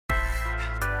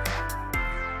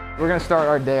We're gonna start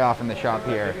our day off in the shop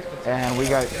here, and we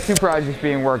got two projects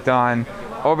being worked on.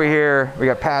 Over here, we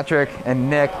got Patrick and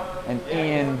Nick, and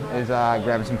Ian is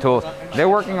grabbing some tools. They're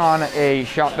working on a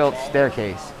shop-built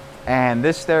staircase, and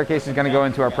this staircase is gonna go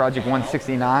into our project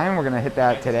 169. We're gonna hit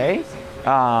that today.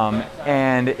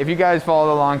 And if you guys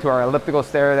followed along to our elliptical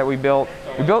stair that we built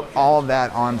all of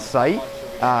that on site.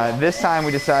 This time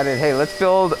we decided, hey, let's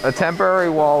build a temporary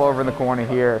wall over in the corner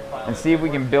here and see if we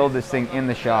can build this thing in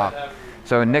the shop.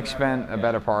 So Nick spent a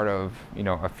better part of,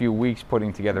 a few weeks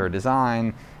putting together a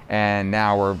design, and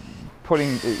now we're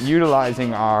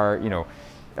utilizing our,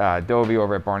 Dovey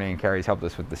over at Barney and Carey's helped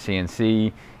us with the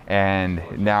CNC, and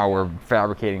now we're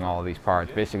fabricating all of these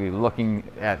parts, basically looking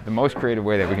at the most creative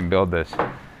way that we can build this.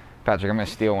 Patrick, I'm gonna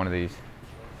steal one of these.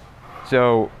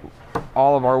 So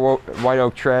all of our white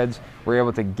oak treads we're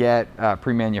able to get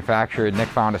pre-manufactured. Nick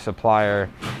found a supplier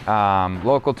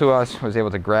local to us, was able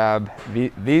to grab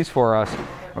these for us.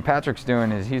 What Patrick's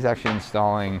doing is he's actually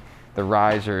installing the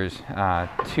risers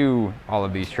to all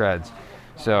of these treads.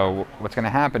 So what's going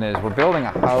to happen is we're building a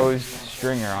housed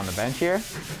stringer on the bench here.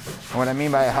 And what I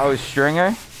mean by a housed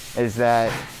stringer is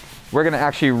that we're going to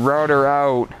actually router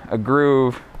out a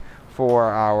groove for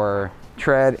our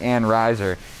tread and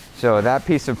riser. So that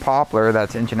piece of poplar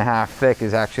that's 1.5 inches thick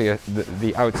is actually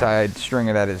the outside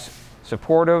stringer that is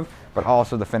supportive, but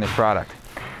also the finished product.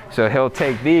 So he'll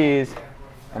take these,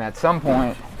 and at some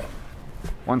point,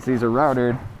 once these are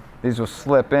routed, these will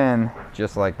slip in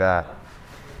just like that.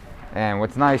 And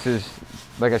what's nice is,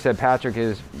 like I said, Patrick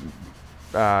is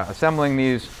assembling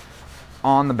these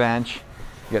on the bench.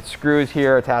 You got screws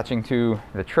here attaching to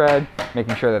the tread,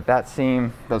 making sure that that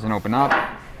seam doesn't open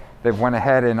up. They've went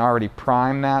ahead and already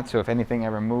primed that, so if anything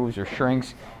ever moves or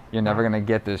shrinks, you're never going to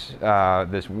get this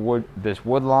this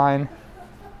wood line.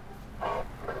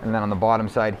 And then on the bottom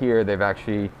side here, they've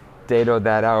actually dadoed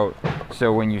that out,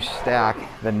 so when you stack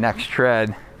the next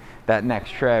tread, that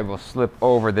next tread will slip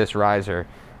over this riser.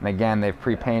 And again, they've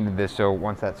pre-painted this, so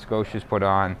once that scotia is put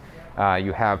on,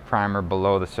 you have primer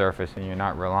below the surface, and you're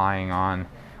not relying on,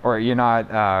 or you're not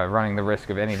running the risk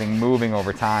of anything moving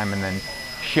over time and then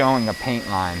showing a paint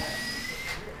line.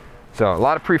 So a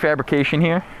lot of prefabrication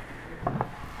here,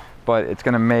 but it's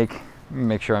gonna make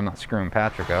sure I'm not screwing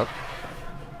Patrick up.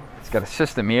 It's got a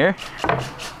system here.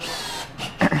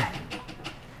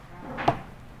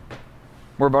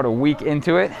 We're about a week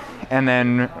into it, and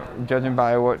then judging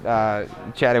by what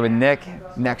chatted with Nick,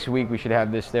 next week we should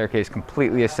have this staircase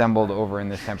completely assembled over in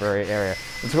this temporary area.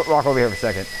 Let's walk over here for a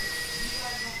second.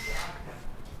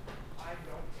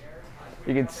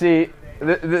 You can see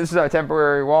this is our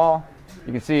temporary wall.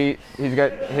 You can see he's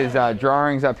got his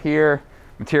drawings up here,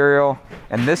 material,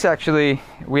 and this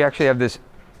we actually have this.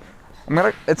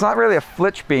 It's not really a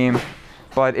flitch beam,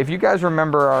 but if you guys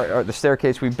remember the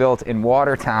staircase we built in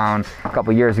Watertown a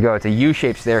couple years ago, it's a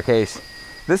U-shaped staircase.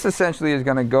 This essentially is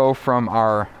going to go from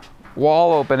our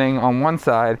wall opening on one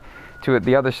side to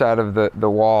the other side of the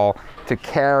wall to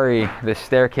carry this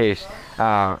staircase.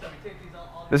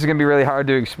 This is going to be really hard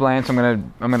to explain, so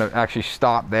I'm gonna actually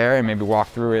stop there and maybe walk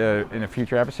through it in a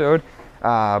future episode.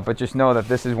 But just know that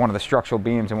this is one of the structural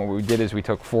beams, and what we did is we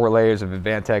took 4 layers of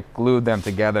Advantech, glued them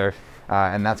together,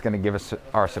 and that's going to give us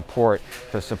our support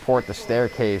to support the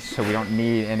staircase, so we don't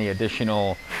need any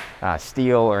additional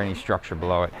steel or any structure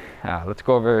below it. Let's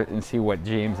go over and see what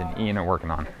James and Ian are working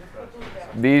on.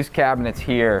 These cabinets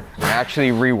here are actually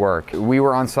rework. We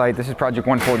were on site, this is project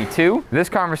 142. This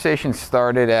conversation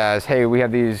started as, hey, we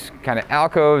have these kind of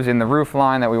alcoves in the roof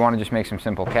line that we want to just make some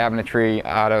simple cabinetry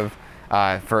out of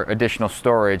for additional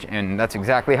storage. And that's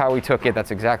exactly how we took it.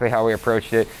 That's exactly how we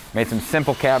approached it. Made some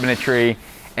simple cabinetry,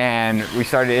 and we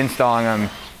started installing them.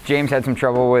 James had some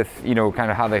trouble with,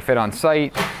 kind of how they fit on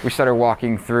site. We started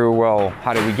walking through, well,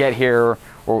 how did we get here?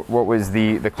 Or what was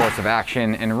the course of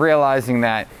action? And realizing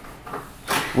that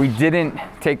we didn't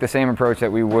take the same approach that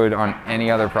we would on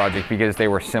any other project because they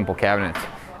were simple cabinets.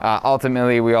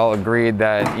 Ultimately, we all agreed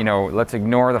that, let's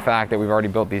ignore the fact that we've already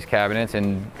built these cabinets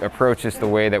and approach this the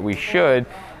way that we should,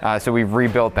 so we've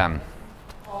rebuilt them.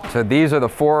 So these are the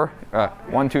 4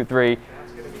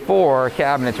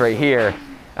 cabinets right here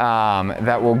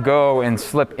that will go and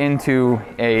slip into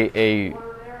an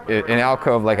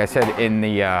alcove, like I said, in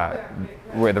the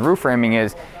where the roof framing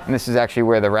is, and this is actually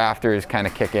where the rafters kind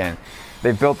of kick in.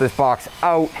 They built this box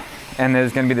out, and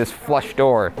there's going to be this flush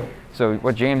door. So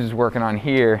what James is working on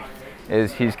here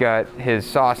is he's got his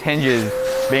sauce hinges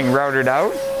being routed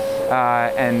out,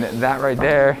 and that right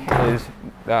there is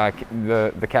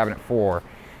the cabinet 4.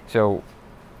 So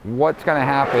what's going to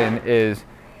happen is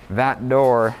that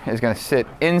door is going to sit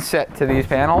inset to these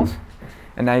panels,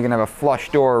 and now you're going to have a flush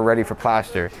door ready for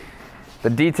plaster. The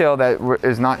detail that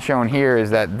is not shown here is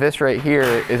that this right here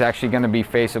is actually going to be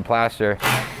face of plaster.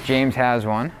 James has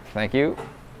one, thank you.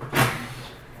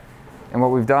 And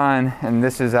what we've done, and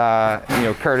this is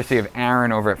courtesy of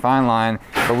Aaron over at Fine Line,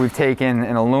 but we've taken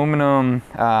an aluminum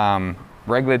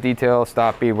regular detail,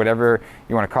 stop bead, whatever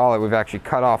you want to call it. We've actually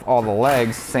cut off all the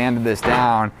legs, sanded this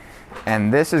down,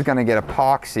 and this is going to get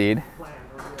epoxied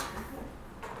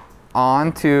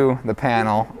onto the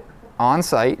panel on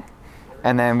site,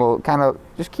 and then we'll kind of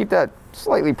just keep that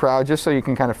slightly proud just so you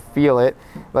can kind of feel it.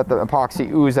 Let the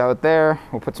epoxy ooze out there.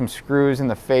 We'll put some screws in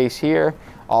the face here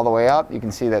all the way up. You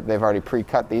can see that they've already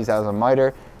pre-cut these as a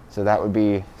miter, so that would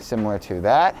be similar to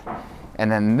that. And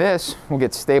then this will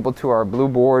get stapled to our blue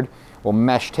board. We'll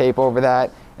mesh tape over that,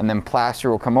 and then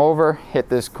plaster will come over, hit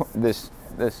this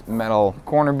metal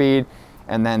corner bead,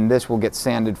 and then this will get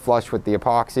sanded flush with the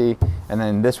epoxy, and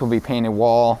then this will be painted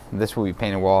wall, this will be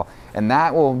painted wall, and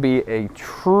that will be a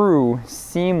true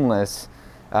seamless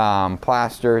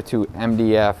plaster to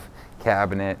MDF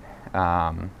cabinet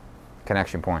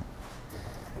connection point.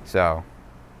 So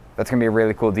that's gonna be a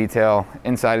really cool detail.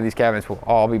 Inside of these cabinets will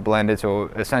all be blended, so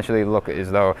essentially look as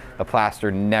though the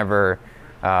plaster never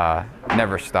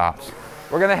stops.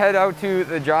 We're gonna head out to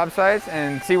the job sites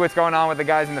and see what's going on with the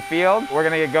guys in the field. We're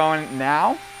gonna get going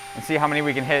now and see how many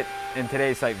we can hit in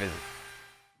today's site visit.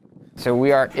 So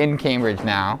we are in Cambridge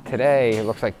now. Today, it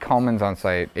looks like Coleman's on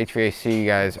site. HVAC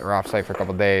guys are off site for a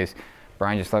couple days.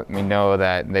 Brian just let me know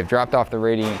that they've dropped off the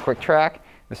radiant quick track.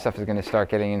 This stuff is gonna start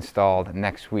getting installed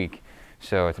next week.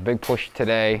 So it's a big push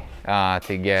today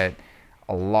to get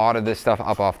a lot of this stuff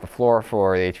up off the floor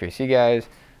for the HVAC guys.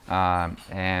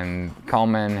 And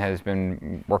Coleman has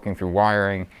been working through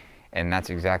wiring, and that's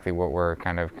exactly what we're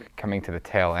kind of coming to the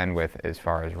tail end with as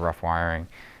far as rough wiring.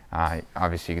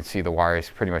 Obviously you can see the wires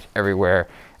pretty much everywhere.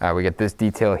 We get this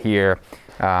detail here.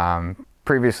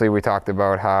 Previously we talked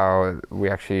about how we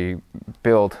actually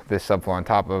built this subfloor on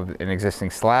top of an existing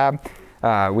slab.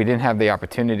 We didn't have the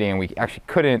opportunity, and we actually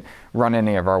couldn't run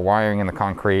any of our wiring in the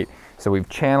concrete. So we've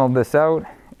channeled this out,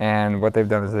 and what they've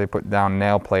done is they put down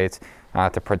nail plates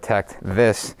to protect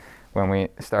this when we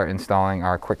start installing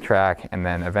our quick track and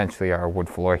then eventually our wood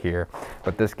floor here.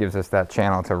 But this gives us that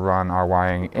channel to run our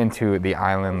wiring into the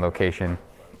island location.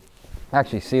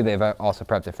 Actually, see, they've also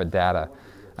prepped it for data.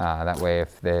 That way,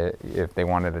 if they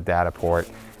wanted a data port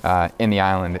in the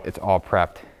island, it's all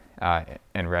prepped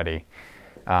and ready.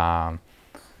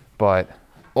 But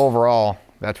overall,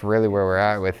 that's really where we're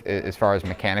at with as far as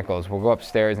mechanicals. We'll go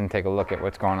upstairs and take a look at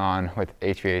what's going on with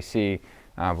HVAC.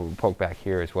 But we'll poke back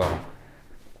here as well.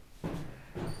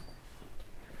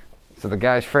 So the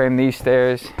guys framed these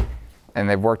stairs, and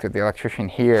they've worked with the electrician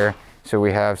here. So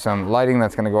we have some lighting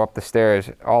that's going to go up the stairs.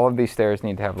 All of these stairs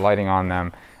need to have lighting on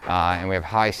them, and we have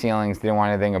high ceilings. They don't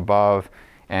want anything above,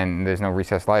 and there's no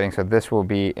recessed lighting. So this will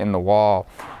be in the wall,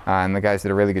 and the guys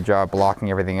did a really good job blocking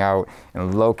everything out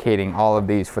and locating all of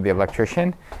these for the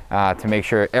electrician to make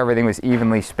sure everything was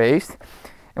evenly spaced.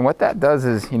 And what that does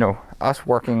is, us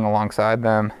working alongside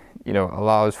them,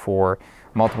 allows for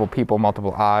multiple people,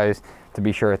 multiple eyes to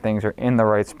be sure things are in the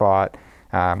right spot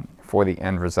for the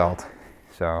end result.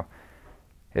 So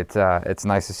it's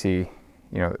nice to see,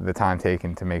 the time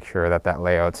taken to make sure that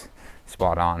layout's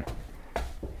spot on.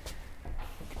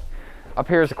 Up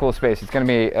here is a cool space. It's going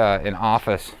to be an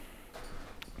office,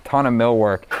 ton of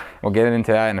millwork. We'll get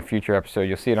into that in a future episode.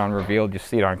 You'll see it on Revealed, you'll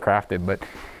see it on Crafted, but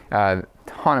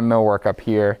ton of millwork up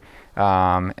here,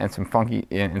 and some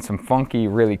funky,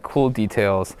 really cool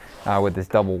details with this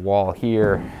double wall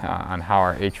here on how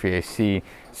our HVAC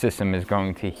system is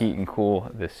going to heat and cool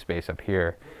this space up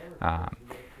here.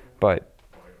 But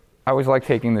I always like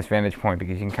taking this vantage point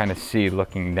because you can kind of see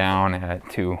looking down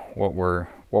to what we're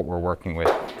working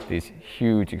with. These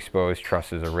huge exposed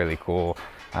trusses are really cool.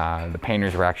 The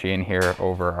painters were actually in here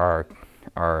over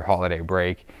our holiday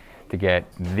break to get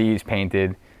these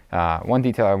painted. One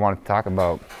detail I wanted to talk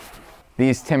about,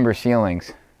 these timber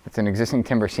ceilings. It's an existing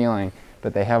timber ceiling,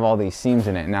 but they have all these seams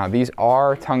in it. Now these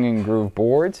are tongue and groove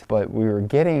boards, but we were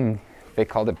getting, they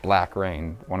called it black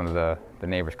rain. One of the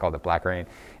neighbors called it black rain,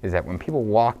 is that when people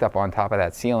walked up on top of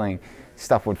that ceiling,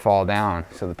 stuff would fall down.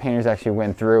 So the painters actually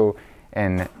went through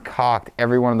and caulked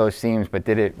every one of those seams, but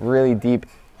did it really deep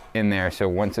in there. So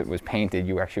once it was painted,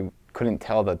 you actually couldn't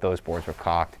tell that those boards were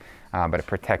caulked. But it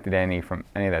protected any of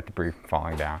that debris from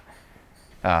falling down.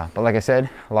 But like I said,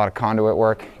 a lot of conduit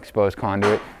work, exposed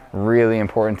conduit, really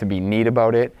important to be neat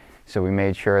about it. So we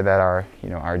made sure that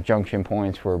our junction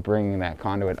points were bringing that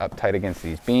conduit up tight against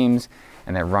these beams,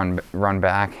 and then run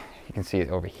back. You can see it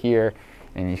over here,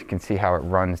 and you can see how it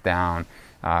runs down.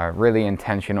 Really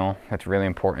intentional. That's really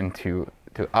important to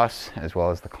to us as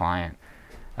well as the client.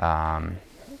 Why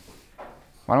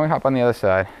don't we hop on the other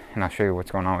side and I'll show you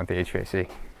what's going on with the HVAC.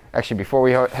 Actually, before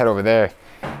we head over there,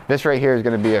 this right here is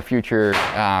going to be a future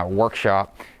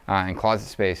workshop and closet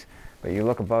space. But you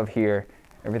look above here,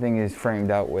 everything is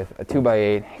framed out with a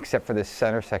 2x8, except for this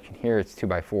center section here, it's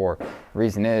 2x4. The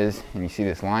reason is, and you see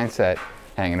this line set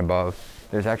hanging above,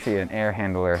 there's actually an air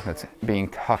handler that's being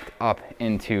tucked up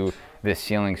into this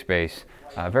ceiling space.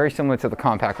 Very similar to the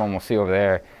compact one we'll see over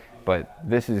there, but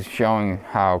this is showing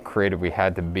how creative we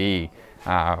had to be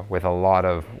with a lot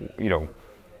of,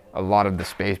 a lot of the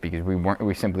space, because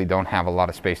we simply don't have a lot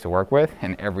of space to work with,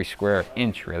 and every square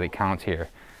inch really counts here.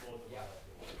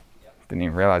 Didn't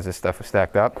even realize this stuff was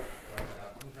stacked up.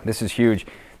 This is huge.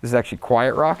 This is actually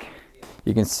quiet rock.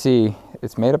 You can see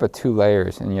it's made up of 2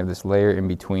 layers, and you have this layer in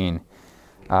between.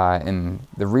 And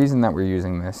the reason that we're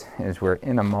using this is we're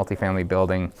in a multifamily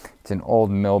building. It's an old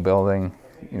mill building.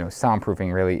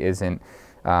 Soundproofing really isn't,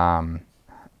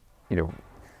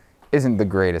 isn't the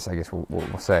greatest, I guess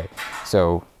we'll say.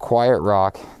 So quiet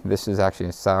rock, this is actually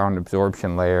a sound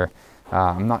absorption layer.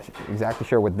 I'm not exactly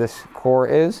sure what this core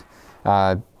is,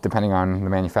 depending on the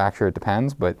manufacturer, it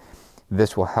depends, but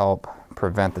this will help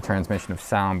prevent the transmission of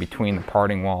sound between the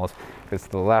parting walls, because to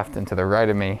the left and to the right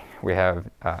of me, we have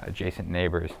adjacent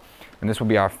neighbors. And this will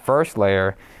be our first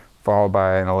layer, followed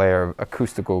by a layer of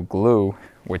acoustical glue,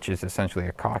 which is essentially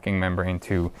a caulking membrane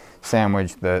to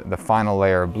sandwich the final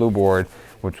layer of blue board,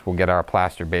 which will get our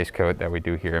plaster base coat that we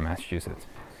do here in Massachusetts.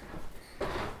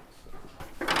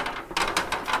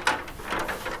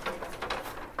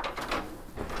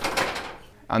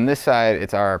 On this side,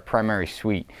 it's our primary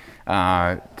suite.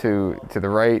 To the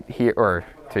right here, or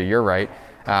to your right,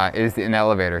 is an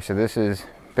elevator. So this is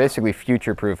basically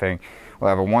future-proofing. We'll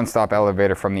have a one-stop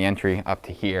elevator from the entry up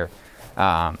to here.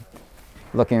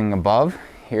 Looking above,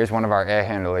 here's one of our air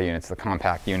handler units, the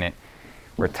compact unit.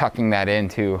 We're tucking that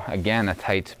into, again, a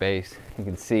tight space. You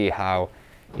can see how,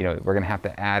 we're gonna have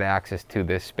to add access to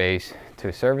this space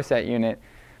to service that unit,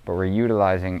 but we're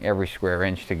utilizing every square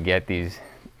inch to get these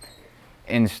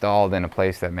installed in a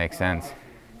place that makes sense.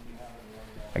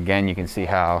 Again, you can see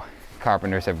how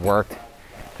carpenters have worked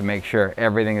to make sure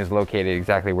everything is located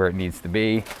exactly where it needs to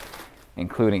be,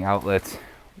 including outlets.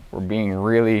 We're being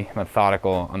really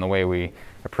methodical on the way we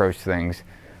approach things.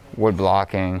 Wood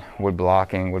blocking, wood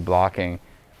blocking, wood blocking.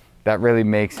 That really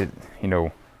makes it,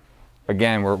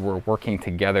 again, we're working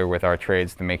together with our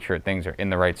trades to make sure things are in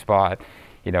the right spot,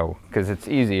 because it's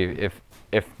easy.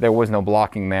 If there was no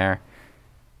blocking there,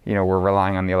 we're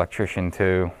relying on the electrician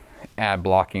to add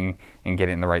blocking and get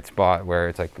it in the right spot, where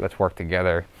it's like, let's work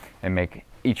together and make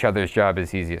each other's job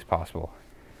as easy as possible.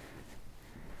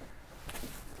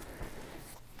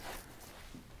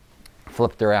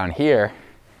 Flipped around here,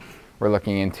 we're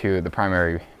looking into the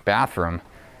primary bathroom.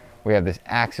 We have this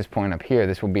access point up here.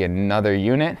 This will be another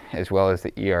unit as well as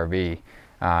the ERV.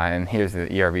 And here's the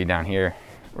ERV down here.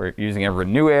 We're using a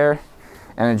Renew Air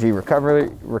energy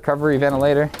recovery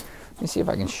ventilator. Let me see if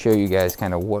I can show you guys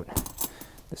kind of what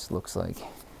this looks like.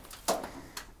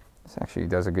 This actually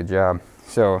does a good job.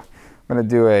 So I'm going to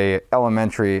do a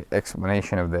elementary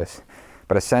explanation of this,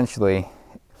 but essentially,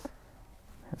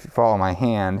 if you follow my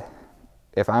hand,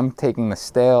 if I'm taking the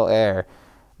stale air,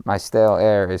 my stale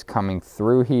air is coming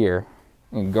through here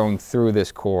and going through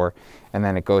this core, and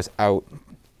then it goes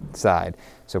outside.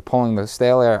 So pulling the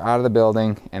stale air out of the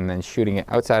building and then shooting it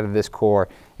outside of this core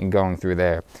and going through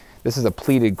there. This is a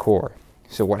pleated core.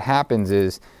 So what happens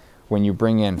is when you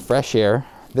bring in fresh air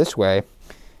this way,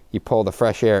 you pull the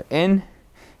fresh air in,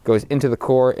 goes into the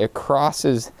core, it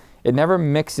crosses, it never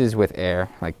mixes with air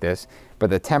like this, but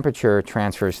the temperature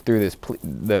transfers through this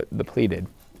the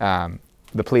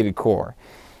pleated core.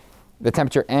 The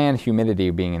temperature and humidity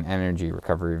being an energy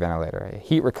recovery ventilator. A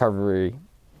heat recovery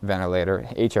ventilator,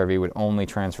 HRV, would only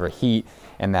transfer heat,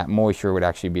 and that moisture would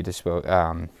actually be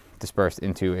dispersed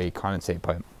into a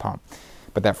condensate pump.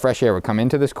 But that fresh air would come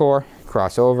into this core,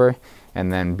 cross over,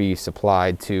 and then be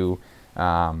supplied to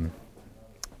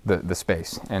the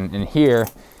space. And in here,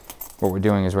 what we're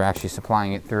doing is we're actually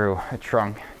supplying it through a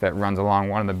trunk that runs along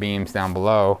one of the beams down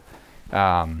below.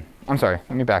 I'm sorry,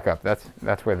 let me back up.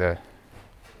 That's where the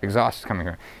exhaust is coming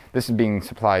from. This is being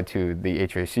supplied to the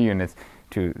HVAC units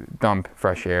to dump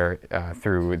fresh air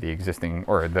through the existing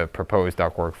or the proposed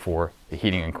ductwork for the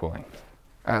heating and cooling.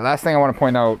 Last thing I want to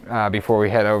point out before we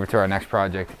head over to our next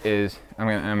project is, I'm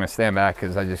gonna stand back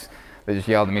because they just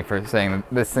yelled at me for saying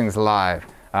this thing's live.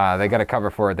 They got a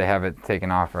cover for it, they have it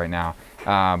taken off right now.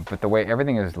 But the way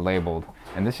everything is labeled,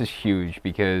 and this is huge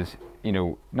because, you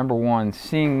know, number one,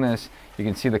 seeing this, you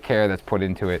can see the care that's put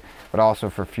into it, but also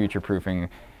for future proofing,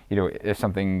 you know, if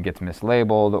something gets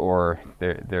mislabeled or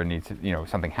there needs to, you know,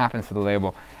 something happens to the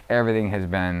label, everything has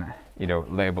been, you know,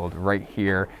 labeled right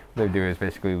here. What they do is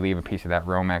basically leave a piece of that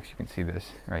Romex. You can see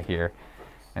this right here,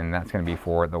 and that's going to be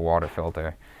for the water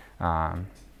filter.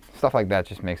 Stuff like that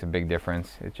just makes a big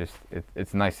difference.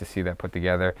 It's nice to see that put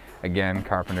together. Again,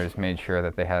 carpenters made sure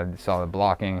that they had solid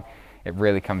blocking. It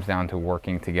really comes down to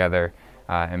working together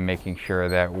and making sure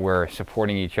that we're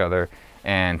supporting each other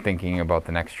and thinking about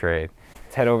the next trade.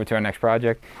 Let's head over to our next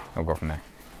project and we'll go from there.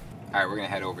 All right, we're gonna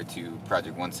head over to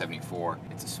project 174.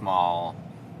 It's a small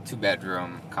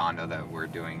 2-bedroom condo that we're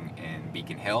doing in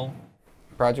Beacon Hill.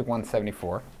 Project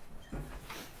 174.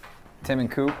 Tim and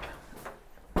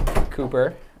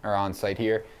Cooper are on site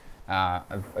here.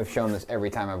 I've shown this every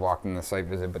time I've walked in the site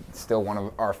visit, but it's still one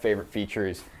of our favorite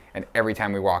features. And every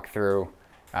time we walk through,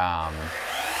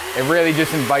 it really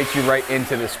just invites you right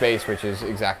into the space, which is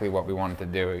exactly what we wanted to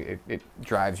do. It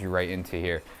drives you right into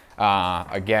here.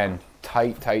 Again,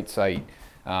 tight site.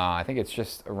 I think it's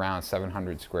just around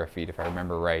 700 square feet, if I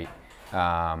remember right.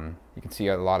 You can see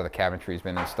a lot of the cabinetry has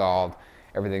been installed.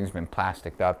 Everything's been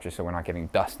plasticed up just so we're not getting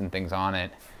dust and things on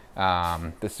it.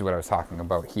 This is what I was talking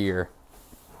about here,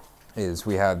 is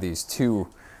we have these two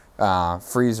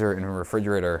freezer and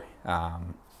refrigerator.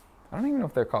 I don't even know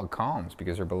if they're called columns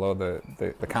because they're below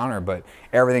the counter, but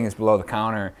everything is below the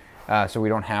counter, so we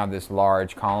don't have this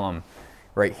large column.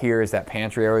 Right here is that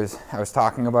pantry I was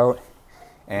talking about,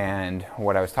 and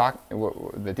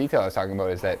the detail I was talking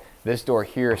about is that this door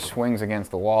here swings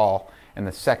against the wall, and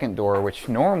the second door, which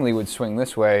normally would swing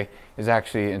this way, is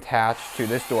actually attached to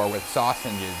this door with sauce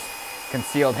hinges,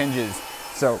 concealed hinges.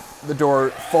 So the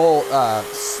door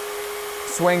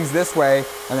swings this way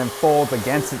and then folds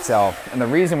against itself. And the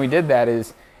reason we did that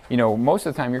is, you know, most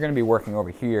of the time you're going to be working over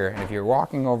here, and if you're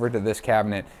walking over to this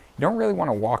cabinet, you don't really want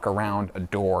to walk around a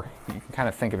door. You can kind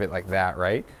of think of it like that,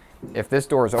 right? If this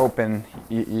door is open,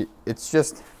 it's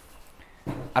just,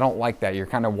 I don't like that. You're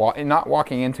kind of not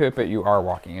walking into it, but you are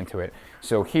walking into it.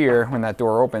 So here, when that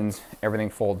door opens, everything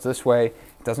folds this way.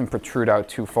 It doesn't protrude out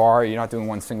too far. You're not doing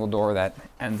one single door that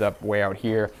ends up way out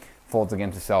here, folds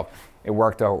against itself. It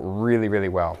worked out really, really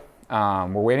well.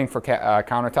 We're waiting for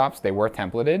countertops. They were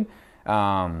templated,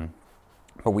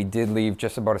 but we did leave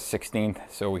just about a 1/16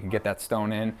 so we can get that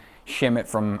stone in, shim it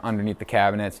from underneath the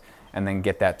cabinets, and then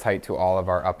get that tight to all of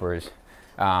our uppers.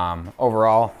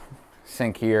 Overall,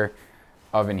 sink here,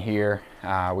 oven here.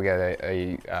 We got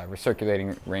a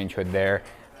recirculating range hood there.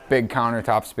 Big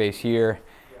countertop space here.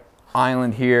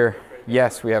 Island here.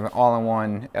 Yes, we have an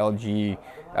all-in-one LG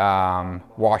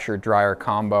washer dryer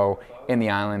combo in the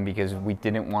island because we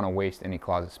didn't want to waste any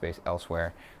closet space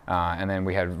elsewhere. And then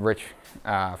we had Rich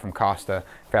from Costa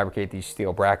fabricate these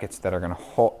steel brackets that are going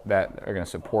to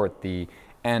support the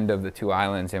end of the two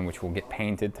islands, in which will get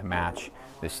painted to match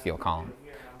this steel column.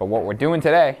 But what we're doing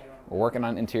today, we're working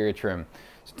on interior trim.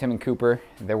 So Tim and Cooper,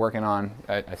 they're working on,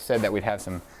 I said that we'd have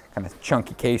some kind of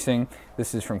chunky casing.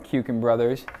 This is from Kukin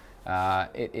Brothers.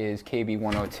 It is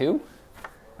KB102.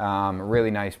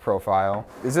 Really nice profile.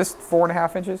 Is this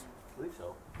 4.5 inches? I believe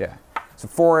so. Yeah. So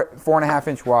 4.5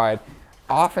 inch wide.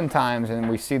 Oftentimes, and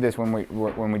we see this when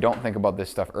we don't think about this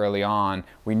stuff early on,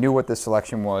 we knew what this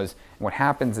selection was. What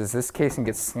happens is this casing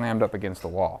gets slammed up against the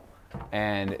wall,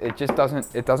 and it just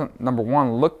doesn't, number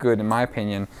one, look good in my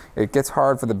opinion. It gets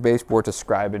hard for the baseboard to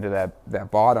scribe into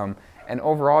that bottom, and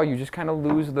overall you just kind of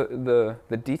lose the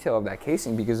detail of that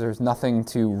casing because there's nothing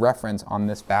to reference on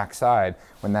this back side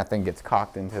when that thing gets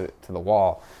cocked into the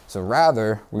wall. So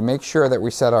rather, we make sure that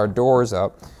we set our doors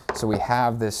up so we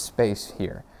have this space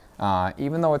here.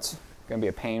 Even though it's going to be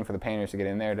a pain for the painters to get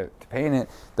in there to paint it,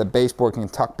 the baseboard can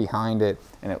tuck behind it,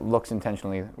 and it looks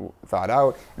intentionally thought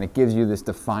out, and it gives you this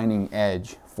defining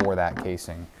edge for that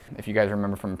casing. If you guys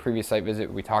remember from a previous site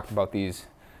visit, we talked about these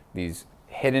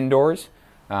hidden doors,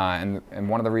 and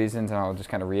one of the reasons, and I'll just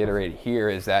kind of reiterate here,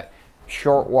 is that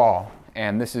short wall,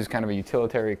 and this is kind of a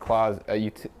utility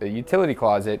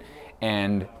closet,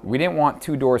 and we didn't want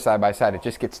two doors side by side. It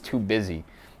just gets too busy.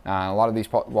 A lot of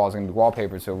these walls are going to be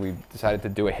wallpapered, so we decided to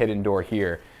do a hidden door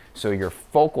here. So your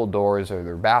focal doors are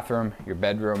your bathroom, your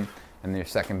bedroom, and your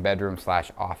second bedroom /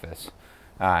 office.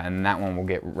 And that one will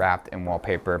get wrapped in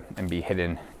wallpaper and be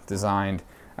hidden, designed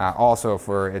also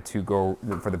for it to go,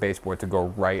 for the baseboard to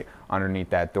go right underneath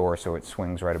that door, so it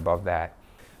swings right above that.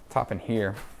 Top in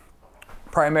here,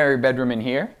 primary bedroom in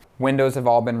here. Windows have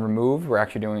all been removed. We're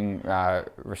actually doing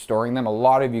restoring them. A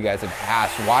lot of you guys have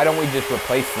asked, why don't we just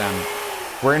replace them?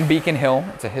 We're in Beacon Hill.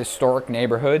 It's a historic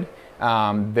neighborhood.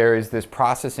 There is this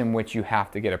process in which you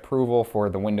have to get approval for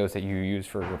the windows that you use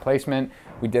for replacement.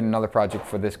 We did another project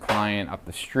for this client up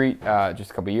the street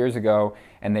just a couple years ago,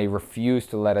 and they refused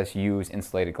to let us use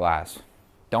insulated glass.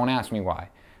 Don't ask me why.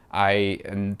 I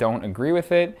don't agree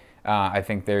with it. I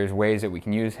think there's ways that we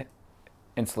can use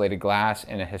insulated glass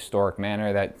in a historic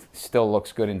manner that still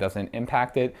looks good and doesn't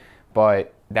impact it,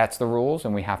 but that's the rules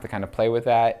and we have to kind of play with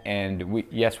that. And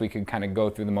yes, we could kind of go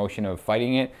through the motion of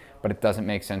fighting it, but it doesn't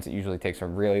make sense. It usually takes a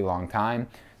really long time.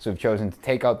 So we've chosen to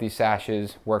take out these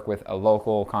sashes, work with a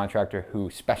local contractor who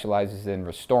specializes in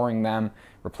restoring them,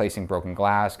 replacing broken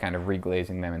glass, kind of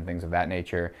reglazing them and things of that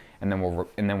nature. And then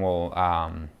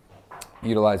we'll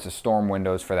utilize the storm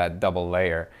windows for that double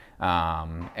layer.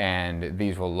 And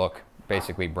these will look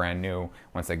basically brand new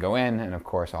once they go in, and of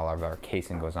course all of our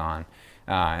casing goes on.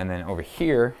 And then over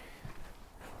here,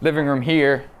 living room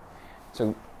here,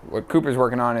 so what Cooper's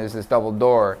working on is this double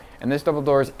door, and this double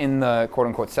door is in the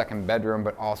quote-unquote second bedroom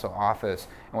but also office.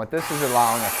 And what this is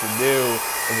allowing us to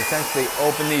do is essentially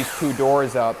open these two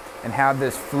doors up and have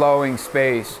this flowing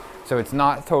space so it's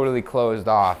not totally closed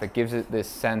off. It gives it this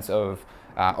sense of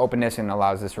openness and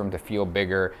allows this room to feel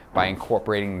bigger by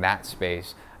incorporating that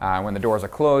space. When the doors are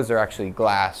closed, they're actually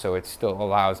glass, so it still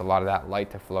allows a lot of that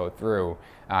light to flow through.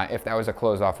 If that was a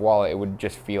closed off wall, it would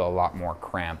just feel a lot more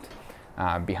cramped.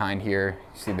 Behind here,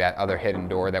 you see that other hidden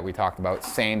door that we talked about.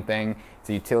 Same thing, it's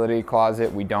a utility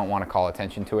closet. We don't want to call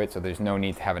attention to it, so there's no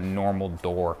need to have a normal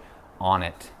door on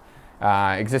it.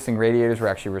 Existing radiators were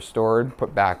actually restored,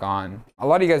 put back on. A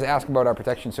lot of you guys ask about our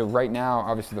protection. So right now,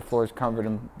 obviously the floor is covered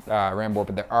in ram board,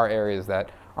 but there are areas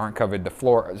that aren't covered. The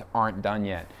floors aren't done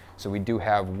yet. So we do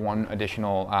have one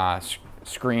additional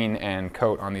screen and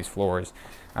coat on these floors.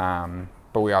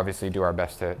 But we obviously do our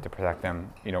best to protect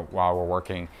them, you know, while we're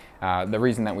working. The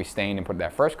reason that we stained and put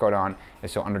that first coat on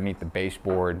is so underneath the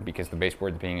baseboard, because the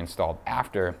baseboard is being installed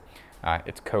after,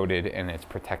 it's coated and it's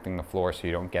protecting the floor so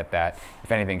you don't get that.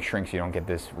 If anything shrinks, you don't get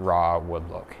this raw wood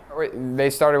look.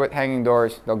 They started with hanging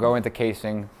doors, they'll go into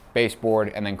casing,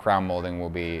 baseboard, and then crown molding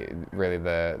will be really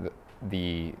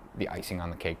the icing on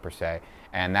the cake per se.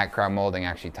 And that crown molding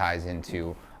actually ties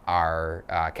into our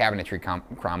cabinetry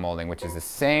crown molding, which is the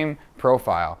same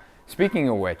profile. Speaking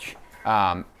of which,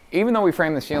 even though we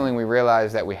framed the ceiling, we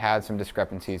realized that we had some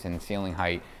discrepancies in ceiling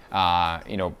height,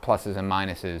 you know, pluses and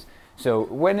minuses. So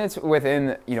when it's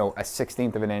within, you know, a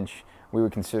 1/16 of an inch, we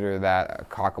would consider that a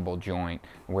caulkable joint,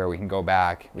 where we can go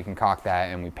back, we can caulk that,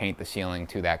 and we paint the ceiling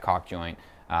to that caulk joint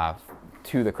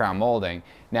to the crown molding.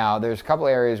 Now there's a couple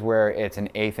areas where it's an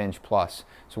 1/8 inch plus.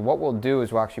 So what we'll do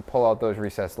is we'll actually pull out those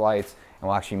recessed lights and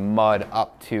we'll actually mud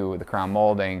up to the crown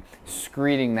molding,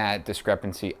 screeding that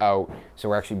discrepancy out. So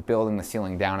we're actually building the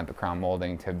ceiling down at the crown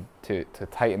molding to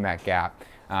tighten that gap.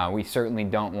 We certainly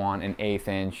don't want an 1/8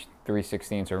 inch,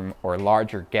 3/16 or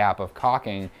larger gap of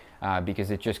caulking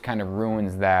because it just kind of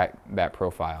ruins that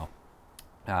profile.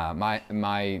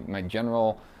 My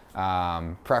general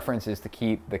preference is to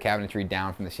keep the cabinetry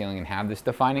down from the ceiling and have this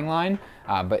defining line,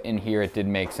 but in here it did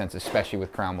make sense, especially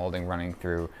with crown molding running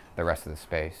through the rest of the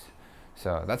space.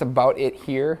 So that's about it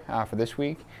here for this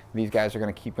week. These guys are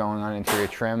going to keep going on interior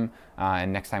trim,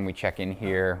 and next time we check in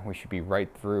here, we should be right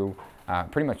through,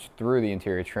 pretty much through the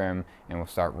interior trim, and we'll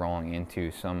start rolling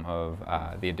into some of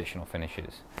the additional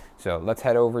finishes. So let's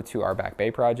head over to our Back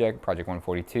Bay project, Project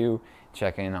 142,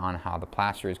 check in on how the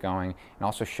plaster is going, and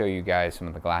also show you guys some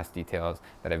of the glass details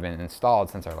that have been installed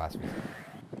since our last visit.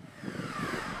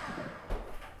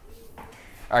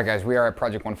 All right, guys, we are at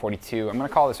Project 142. I'm going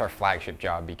to call this our flagship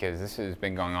job because this has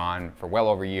been going on for well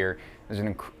over a year. There's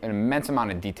an immense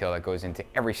amount of detail that goes into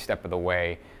every step of the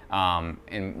way.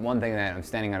 And one thing that I'm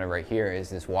standing under right here is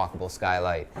this walkable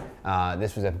skylight.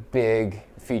 This was a big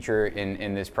feature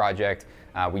in this project.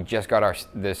 We just got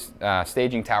this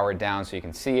staging tower down so you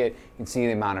can see it. You can see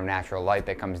the amount of natural light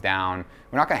that comes down.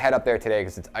 We're not going to head up there today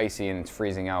because it's icy and it's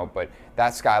freezing out, but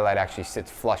that skylight actually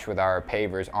sits flush with our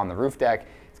pavers on the roof deck.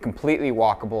 Completely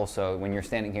walkable, so when you're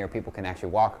standing here, people can actually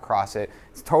walk across it.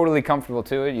 It's totally comfortable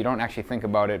to it. You don't actually think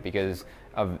about it because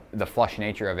of the flush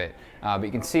nature of it. But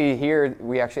you can see here,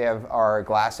 we actually have our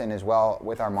glass in as well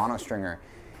with our monostringer.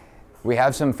 We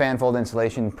have some fanfold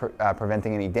insulation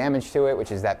preventing any damage to it,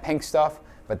 which is that pink stuff,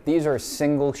 but these are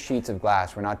single sheets of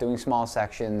glass. We're not doing small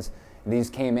sections. These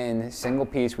came in single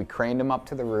piece. We craned them up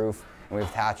to the roof and we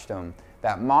attached them.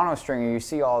 That monostringer, you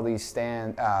see all these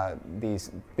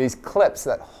these clips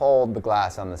that hold the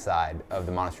glass on the side of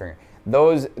the monostringer.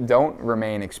 Those don't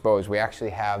remain exposed. We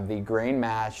actually have the grain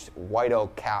matched white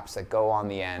oak caps that go on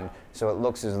the end, so it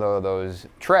looks as though those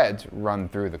treads run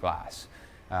through the glass.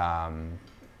 I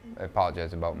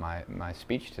apologize about my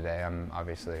speech today. I'm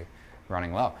obviously a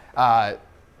running low.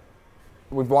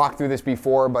 We've walked through this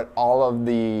before, but all of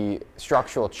the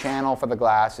structural channel for the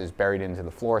glass is buried into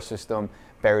the floor system,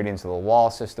 buried into the wall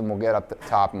system. We'll get up the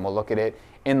top and we'll look at it.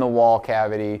 In the wall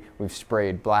cavity, we've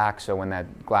sprayed black, so when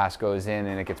that glass goes in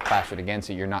and it gets plastered against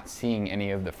it, you're not seeing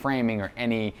any of the framing or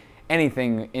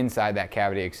anything inside that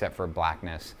cavity except for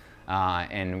blackness.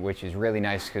 And which is really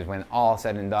nice because when all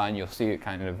said and done, you'll see it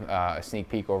kind of a sneak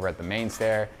peek over at the main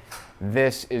stair.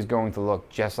 This is going to look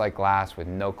just like glass with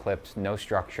no clips, no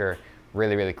structure,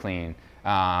 really, really clean.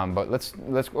 But let's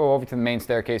go over to the main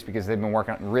staircase because they've been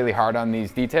working really hard on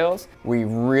these details. We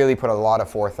really put a lot of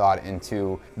forethought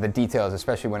into the details,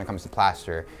 especially when it comes to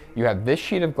plaster. You have this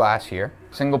sheet of glass here,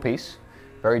 single piece,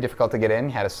 very difficult to get in.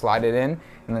 You had to slide it in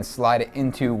and then slide it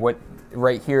into what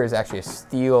right here is actually a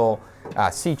steel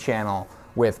C channel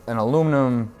with an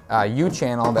aluminum U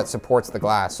channel that supports the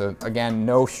glass. So again,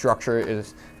 no structure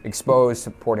is exposed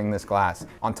supporting this glass.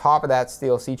 On top of that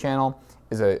steel C channel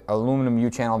is an aluminum U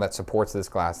channel that supports this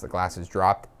glass. The glass is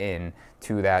dropped in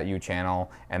to that U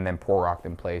channel and then pour rocked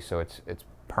in place, so it's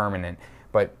permanent.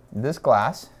 But this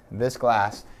glass, and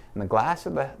the glass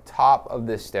at the top of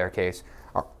this staircase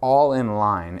are all in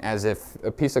line, as if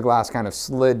a piece of glass kind of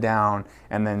slid down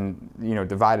and then, you know,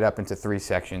 divided up into 3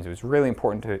 sections. It was really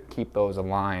important to keep those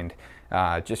aligned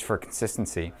just for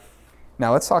consistency.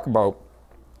 Now let's talk about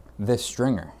this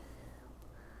stringer.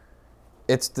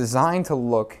 It's designed to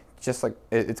look just like,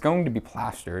 it's going to be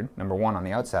plastered, number one, on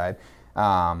the outside.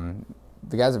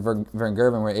 The guys at Van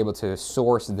Gerven were able to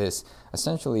source this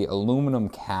essentially aluminum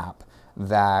cap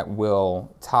that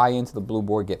will tie into the blue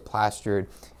board, get plastered,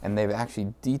 and they've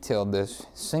actually detailed this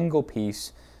single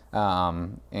piece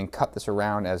and cut this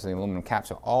around as the aluminum cap.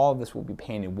 So all of this will be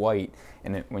painted white,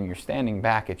 and when you're standing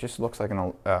back, it just looks like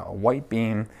a white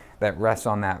beam that rests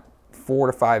on that 4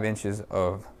 to 5 inches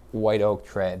of white oak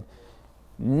tread.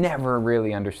 Never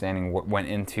really understanding what went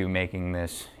into making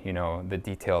this, you know, the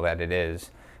detail that it is.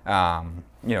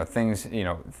 You know,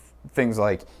 things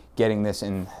like getting this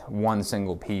in one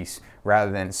single piece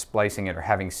rather than splicing it or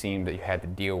having seams that you had to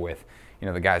deal with. You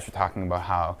know, the guys were talking about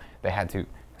how they had to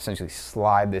essentially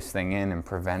slide this thing in and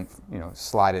prevent, you know,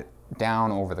 slide it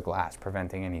down over the glass,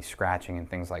 preventing any scratching and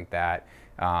things like that.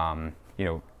 You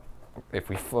know, if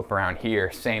we flip around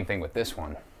here, same thing with this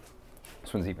one.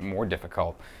 This one's even more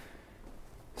difficult.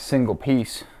 Single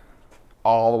piece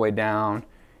all the way down.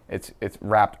 It's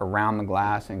wrapped around the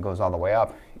glass and goes all the way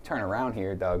up. You turn around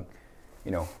here, Doug,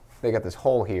 you know, they got this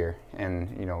hole here,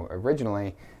 and you know,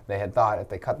 originally they had thought if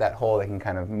they cut that hole, they can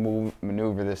kind of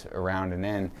maneuver this around and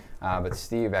in. But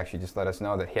Steve actually just let us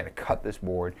know that he had to cut this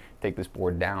board, take this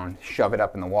board down, shove it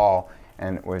up in the wall,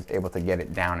 and was able to get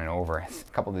it down and over. A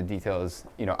couple of the details,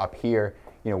 you know, up here,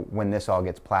 you know, when this all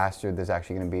gets plastered, there's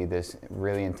actually going to be this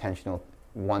really intentional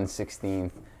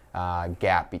 1/16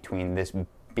 gap between this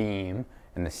beam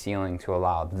and the ceiling to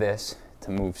allow this to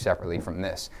move separately from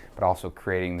this, but also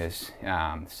creating this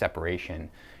separation.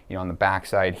 You know, on the back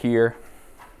side here,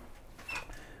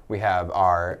 we have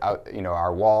our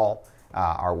wall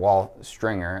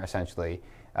stringer essentially,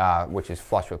 which is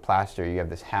flush with plaster. You have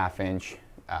this 1/2 inch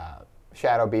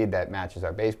shadow bead that matches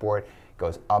our baseboard,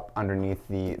 goes up underneath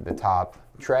the top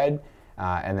tread,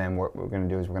 and then what we're going to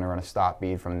do is we're going to run a stop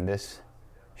bead from this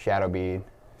shadow bead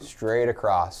straight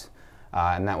across.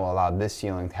 And that will allow this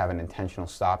ceiling to have an intentional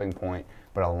stopping point,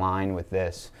 but align with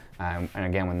this. And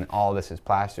again, when all this is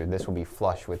plastered, this will be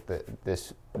flush with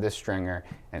this stringer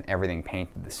and everything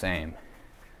painted the same.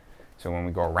 So when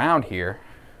we go around here,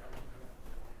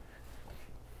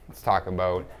 let's talk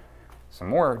about some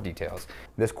more details.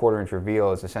 This 1/4 inch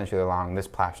reveal is essentially allowing this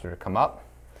plaster to come up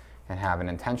and have an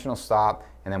intentional stop.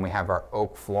 And then we have our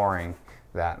oak flooring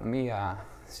that, let me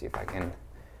see if I can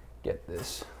get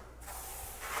this.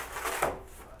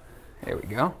 There we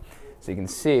go. So you can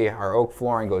see our oak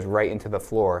flooring goes right into the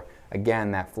floor.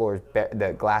 Again,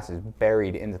 that glass is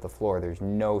buried into the floor. There's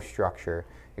no structure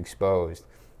exposed.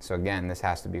 So again, this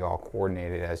has to be all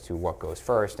coordinated as to what goes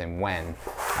first and when.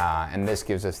 And this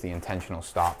gives us the intentional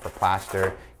stop for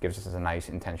plaster, gives us a nice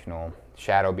intentional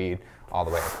shadow bead all the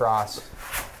way across.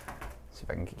 See if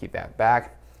I can keep that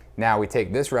back. Now we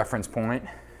take this reference point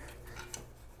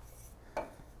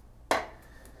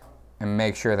and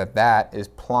make sure that that is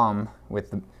plumb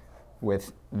with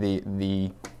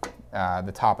the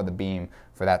top of the beam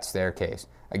for that staircase.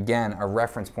 Again, a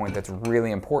reference point that's really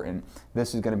important.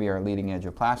 This is going to be our leading edge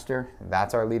of plaster.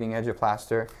 That's our leading edge of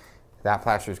plaster. That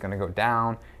plaster is going to go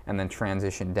down and then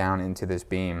transition down into this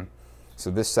beam.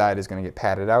 So this side is going to get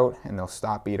padded out, and they'll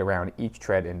stop bead around each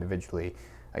tread individually.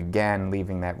 Again,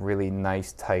 leaving that really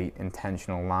nice, tight,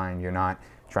 intentional line. You're not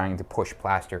trying to push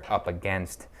plaster up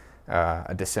against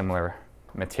a dissimilar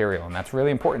material, and that's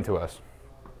really important to us.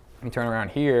 We turn around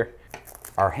here,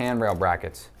 our handrail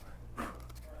brackets,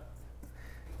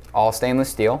 all stainless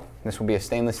steel. This will be a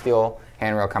stainless steel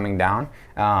handrail coming down.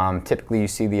 Typically you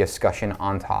see the escutcheon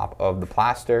on top of the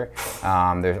plaster.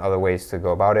 There's other ways to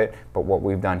go about it, but what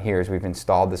we've done here is we've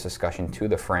installed this escutcheon to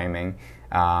the framing,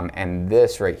 and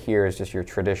this right here is just your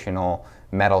traditional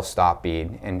metal stop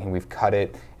bead, and we've cut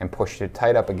it and pushed it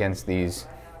tight up against these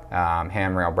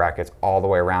handrail brackets all the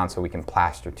way around so we can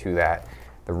plaster to that.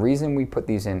 The reason we put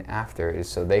these in after is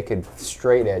so they could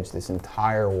straight edge this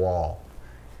entire wall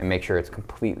and make sure it's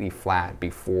completely flat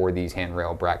before these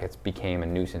handrail brackets became a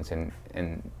nuisance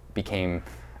and became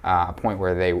a point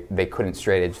where they couldn't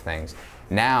straight edge things.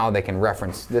 Now they can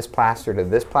reference this plaster to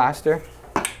this plaster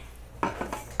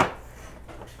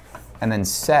and then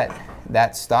set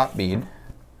that stop bead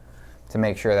to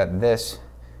make sure that this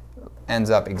ends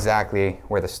up exactly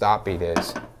where the stop bead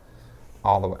is.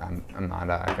 All the way, I'm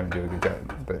not going to do a good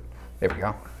job, but there we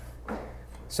go.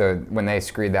 So when they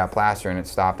screed that plaster and it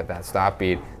stopped at that stop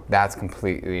bead, that's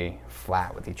completely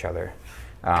flat with each other.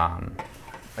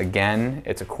 Again,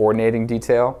 it's a coordinating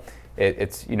detail.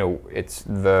 This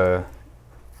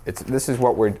is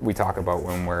what we talk about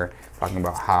when we're talking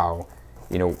about how,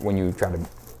 when you try to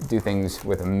do things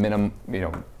with a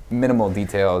minimal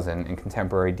details and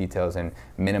contemporary details and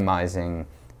minimizing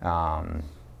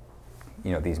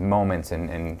these moments,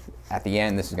 and at the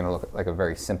end this is going to look like a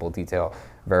very simple detail,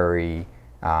 very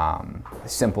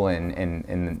simple in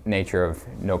the nature of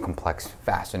no complex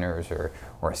fasteners or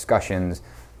escutcheons,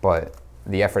 but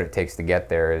the effort it takes to get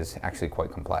there is actually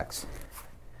quite complex.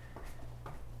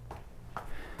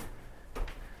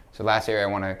 So last area I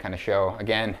want to kind of show,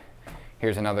 again,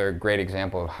 here's another great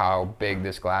example of how big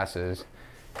this glass is.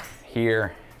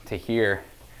 Here to here,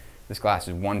 this glass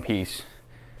is one piece,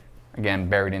 again,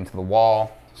 buried into the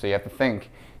wall. So you have to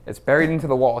think, it's buried into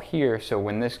the wall here, so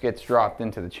when this gets dropped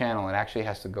into the channel, it actually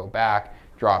has to go back,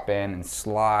 drop in, and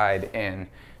slide in.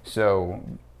 So,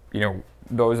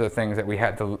 those are things that we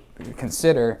had to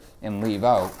consider and leave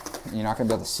out. You're not going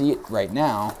to be able to see it right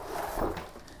now,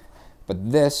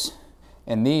 but this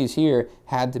and these here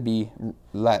had to be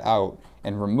let out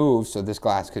and removed so this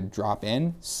glass could drop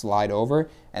in, slide over,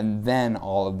 and then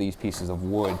all of these pieces of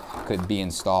wood could be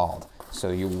installed.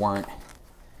 So you weren't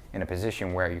in a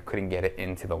position where you couldn't get it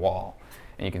into the wall.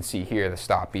 And you can see here the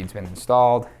stop bead's been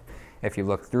installed. If you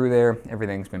look through there,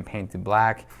 everything's been painted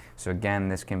black. So again,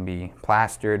 this can be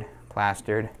plastered,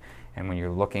 and when you're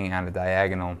looking at a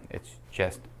diagonal, it's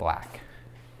just black.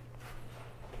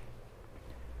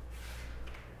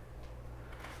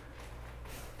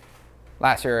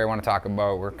 Last area I want to talk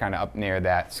about, we're kind of up near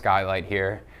that skylight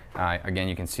here. Again,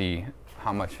 you can see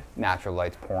how much natural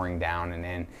light's pouring down and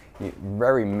in.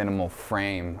 Very minimal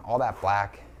frame. All that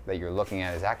black that you're looking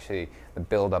at is actually the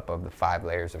buildup of the 5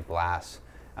 layers of glass,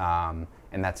 and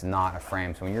that's not a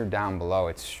frame. So when you're down below,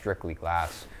 it's strictly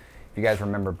glass. If you guys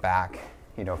remember back,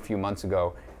 a few months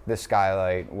ago, this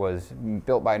skylight was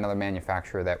built by another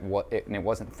manufacturer and it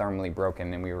wasn't thermally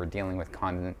broken, and we were dealing with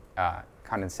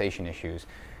condensation issues.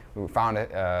 We found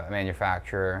a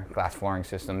manufacturer, Glass Flooring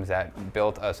Systems, that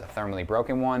built us a thermally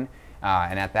broken one,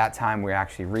 and at that time we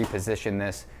actually repositioned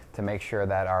this to make sure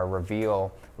that our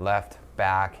reveal left,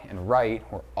 back, and right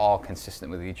were all consistent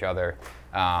with each other.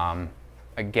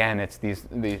 Again, it's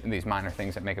these minor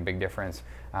things that make a big difference.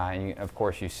 And of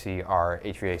course, you see our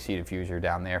HVAC diffuser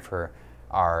down there for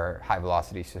our high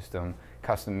velocity system,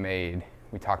 custom made.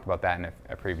 We talked about that in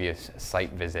a previous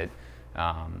site visit.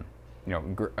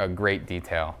 A great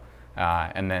detail.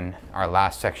 And then our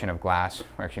last section of glass,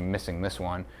 we're actually missing this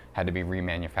one, had to be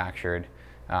remanufactured.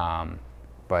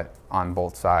 But on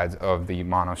both sides of the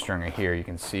monostringer here, you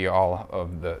can see all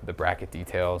of the bracket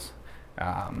details.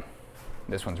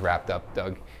 This one's wrapped up,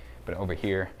 Doug, but over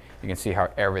here, you can see how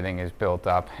everything is built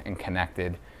up and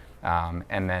connected.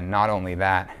 And then not only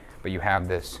that, but you have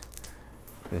this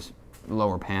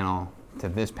lower panel to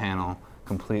this panel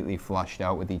completely flushed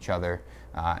out with each other,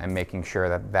 and making sure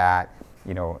that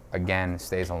again,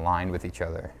 stays aligned with each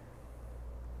other.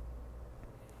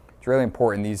 It's really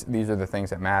important. These are the things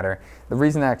that matter. The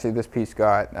reason actually this piece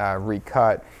got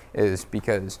recut is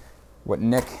because what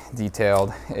Nick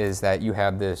detailed is that you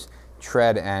have this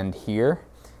tread end here,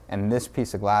 and this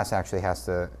piece of glass actually has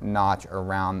to notch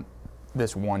around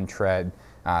this one tread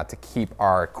to keep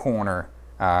our corner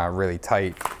really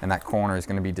tight, and that corner is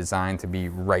going to be designed to be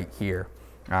right here.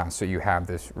 So you have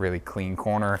this really clean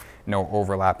corner, no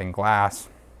overlapping glass.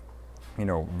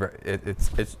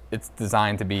 It's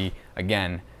designed to be,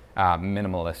 again,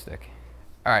 minimalistic.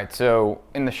 All right, so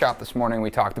in the shop this morning,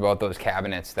 we talked about those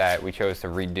cabinets that we chose to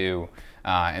redo,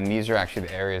 and these are actually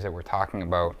the areas that we're talking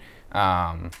about.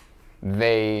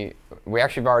 We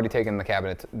actually have already taken the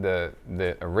cabinets, the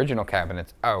original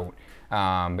cabinets out,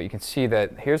 but you can see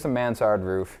that here's the mansard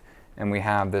roof, and we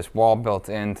have this wall built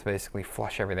in to basically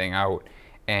flush everything out.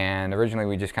 And originally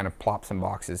we just kind of plopped some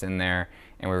boxes in there,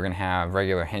 and we were going to have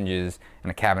regular hinges and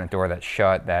a cabinet door that's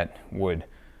shut that would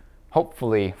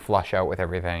hopefully flush out with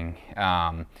everything.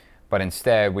 But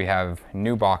instead we have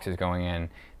new boxes going in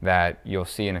that you'll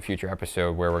see in a future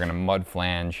episode, where we're going to mud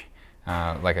flange,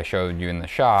 like I showed you in the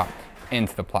shop,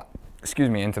 into the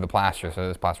plaster. So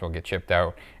this plaster will get chipped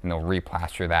out, and they'll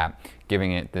replaster that,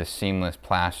 giving it this seamless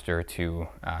plaster to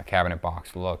cabinet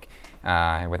box look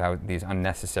without these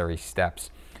unnecessary steps.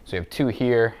 So you have two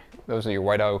here. Those are your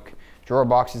white oak drawer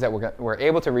boxes that we're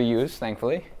able to reuse,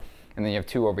 thankfully. And then you have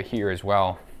two over here as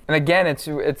well. And again,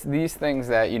 it's these things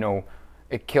that, you know,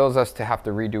 it kills us to have to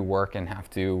redo work and have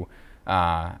to,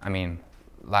 I mean,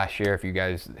 last year, if you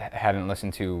guys hadn't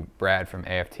listened to Brad from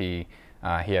AFT, he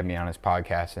had me on his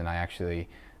podcast, and I actually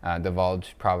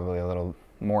divulged probably a little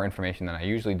more information than I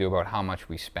usually do about how much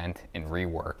we spent in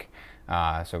rework.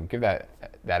 So give that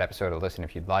episode a listen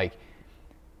if you'd like.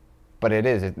 But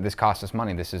this costs us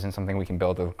money. This isn't something we can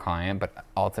build with a client, but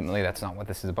ultimately that's not what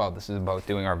this is about. This is about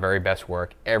doing our very best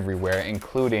work everywhere,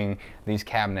 including these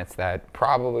cabinets that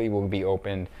probably will be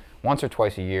opened once or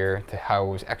twice a year to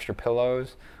house extra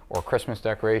pillows or Christmas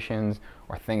decorations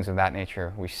or things of that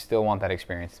nature. We still want that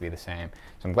experience to be the same.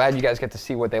 So I'm glad you guys get to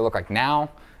see what they look like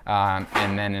now,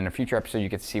 and then in a future episode you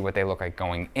get to see what they look like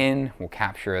going in. We'll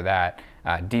capture that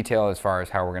detail as far as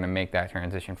how we're going to make that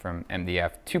transition from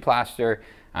MDF to plaster,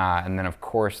 and then of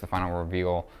course the final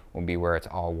reveal will be where it's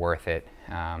all worth it,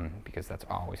 because that's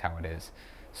always how it is.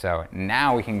 So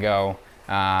now we can go,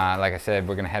 like I said,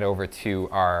 we're going to head over to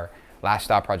our last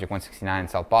stop, Project 169 in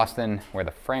South Boston, where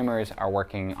the framers are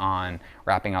working on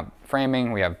wrapping up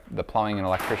framing. We have the plumbing and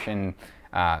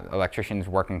electricians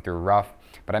working through rough,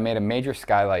 but I made a major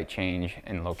skylight change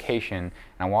in location, and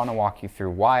I want to walk you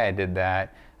through why I did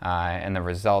that and the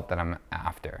result that I'm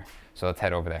after. So let's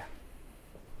head over there.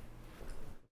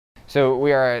 So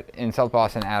we are in South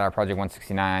Boston at our Project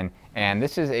 169, and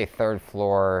this is a third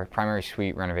floor primary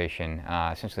suite renovation.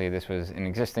 Essentially this was an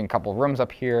existing couple rooms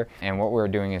up here, and what we're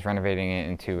doing is renovating it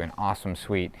into an awesome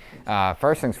suite.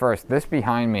 First things first, this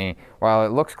behind me, while it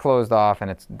looks closed off and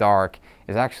it's dark,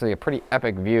 is actually a pretty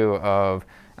epic view of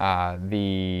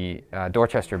the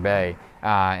Dorchester Bay,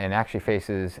 and actually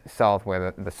faces south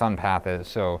where the sun path is.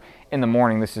 So in the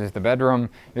morning, this is the bedroom.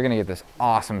 You're gonna get this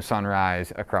awesome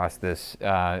sunrise across this,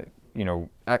 you know,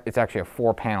 it's actually a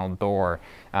 4-panel door.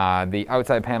 The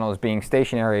outside panel is being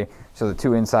stationary, so the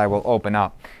two inside will open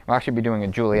up. We'll actually be doing a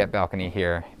Juliet balcony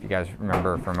here. If you guys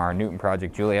remember from our Newton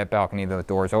project, Juliet balcony, the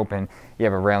doors open, you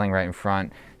have a railing right in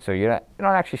front, so you don't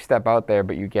actually step out there,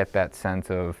 but you get that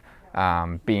sense of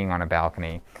being on a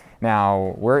balcony.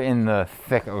 Now, we're in the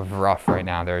thick of rough right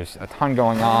now. There's a ton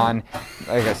going on.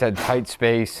 Like I said, tight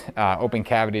space, open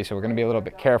cavity, so we're gonna be a little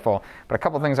bit careful. But a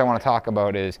couple things I wanna talk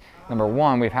about is, number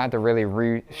one, we've had to really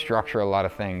restructure a lot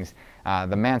of things.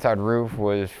 The mansard roof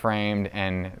was framed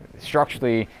and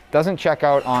structurally doesn't check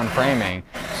out on framing.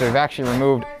 So we've actually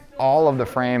removed all of the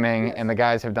framing, and the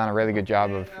guys have done a really good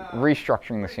job of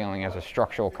restructuring the ceiling as a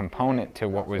structural component to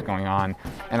what was going on,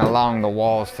 and allowing the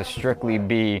walls to strictly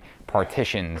be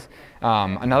partitions.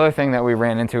 Another thing that we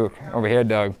ran into over here,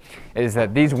 Doug, is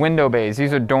that these window bays,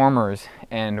 these are dormers,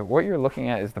 and what you're looking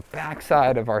at is the back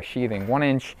side of our sheathing,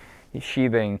 1-inch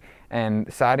sheathing,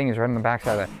 and siding is right on the back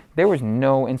side of that. There was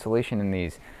no insulation in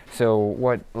these. So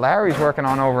what Larry's working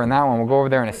on over in that one, we'll go over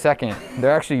there in a second,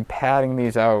 they're actually padding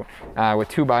these out with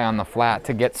 2x on the flat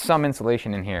to get some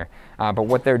insulation in here. But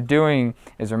what they're doing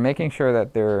is they're making sure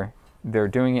that they're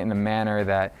doing it in a manner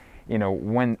that, you know,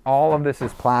 when all of this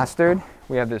is plastered,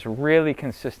 we have this really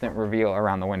consistent reveal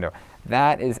around the window.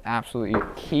 That is absolutely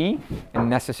key and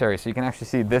necessary. So you can actually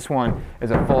see this one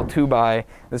is a full 2x.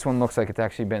 This one looks like it's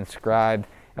actually been scribed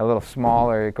a little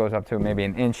smaller. It goes up to maybe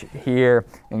 1 inch here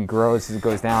and grows as it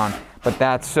goes down. But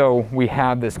that's so we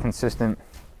have this consistent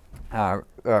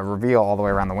reveal all the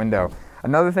way around the window.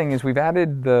 Another thing is we've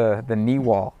added the knee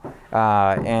wall,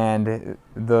 and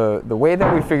the way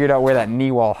that we figured out where that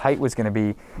knee wall height was going to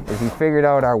be is we figured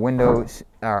out our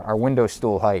window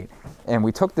stool height, and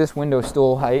we took this window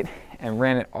stool height and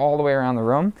ran it all the way around the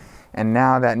room, and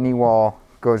now that knee wall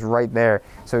goes right there.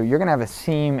 So you're going to have a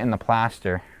seam in the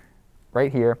plaster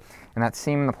right here, and that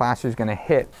seam in the plaster is going to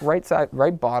hit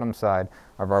right bottom side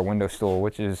of our window stool,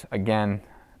 which is again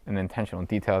an intentional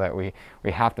detail that we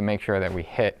have to make sure that we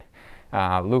hit.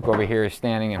 Luke over here is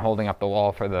standing and holding up the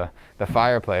wall for the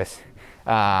fireplace.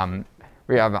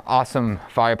 We have an awesome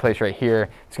fireplace right here.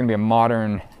 It's going to be a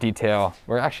modern detail.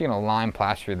 We're actually going to lime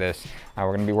plaster this. We're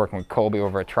going to be working with Colby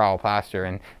over at Trowel Plaster,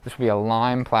 and this will be a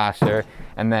lime plaster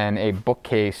and then a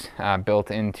bookcase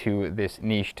built into this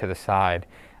niche to the side.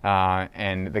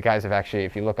 And the guys have actually,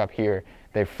 if you look up here,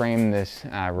 they've framed this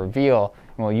reveal,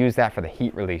 and we'll use that for the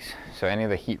heat release. So any of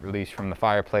the heat release from the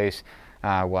fireplace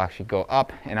will actually go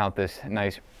up and out this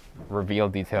nice reveal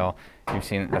detail. You've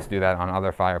seen us do that on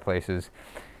other fireplaces.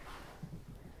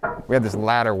 We have this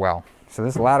ladder well. So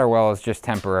this ladder well is just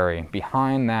temporary.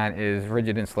 Behind that is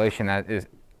rigid insulation that is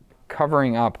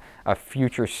covering up a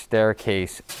future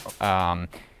staircase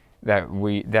that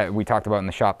we talked about in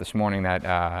the shop this morning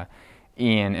that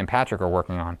Ian and Patrick are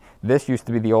working on. This used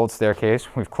to be the old staircase.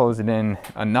 We've closed it in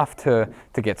enough to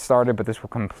get started, but this will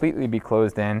completely be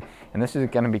closed in, and this is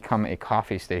going to become a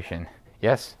coffee station.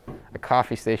 Yes, a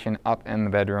coffee station up in the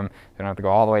bedroom. You don't have to go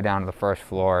all the way down to the first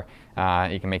floor.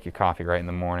 You can make your coffee right in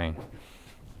the morning.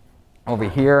 Over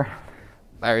here,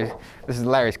 this is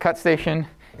Larry's cut station,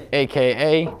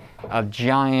 AKA a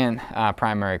giant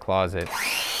primary closet.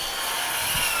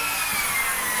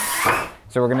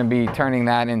 So we're going to be turning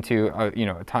that into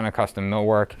a ton of custom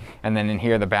millwork. And then in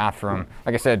here, the bathroom.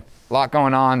 Like I said, a lot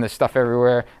going on. There's stuff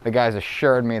everywhere. The guys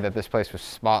assured me that this place was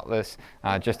spotless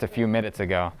just a few minutes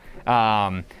ago.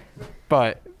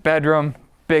 But bedroom,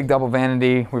 big double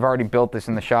vanity. We've already built this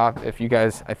in the shop. If you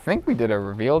guys, I think we did a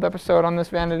revealed episode on this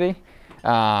vanity.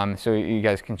 So you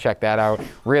guys can check that out.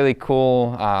 Really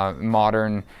cool,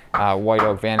 modern white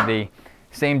oak vanity.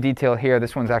 Same detail here.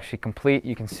 This one's actually complete.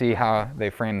 You can see how they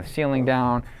frame the ceiling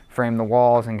down, frame the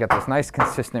walls, and get this nice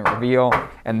consistent reveal.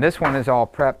 And this one is all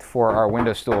prepped for our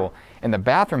window stool. In the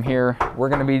bathroom here, we're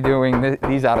going to be doing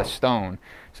these out of stone.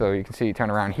 So you can see,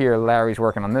 turn around here, Larry's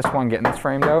working on this one, getting this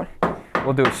framed out.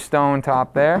 We'll do a stone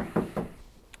top there. And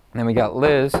then we got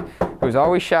Liz, who's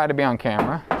always shy to be on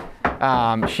camera.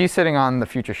 She's sitting on the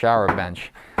future shower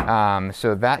bench.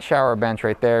 So that shower bench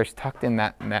right there is tucked in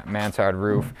that mansard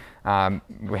roof.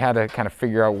 We had to kind of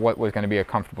figure out what was going to be a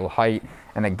comfortable height.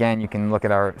 And again, you can look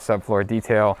at our subfloor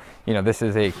detail. You know, this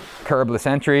is a curbless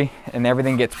entry, and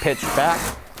everything gets pitched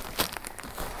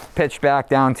back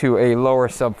down to a lower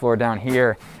subfloor down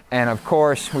here. And of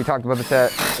course, we talked about this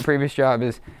at the previous job,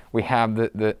 is we have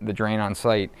the drain on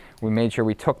site. We made sure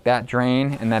we took that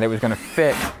drain and that it was going to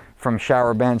fit from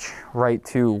shower bench right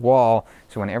to wall.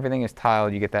 So when everything is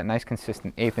tiled, you get that nice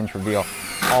consistent 1/8 inch reveal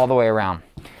all the way around.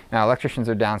 Now, electricians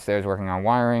are downstairs working on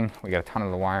wiring. We got a ton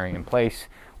of the wiring in place.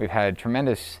 We've had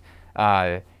tremendous,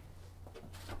 I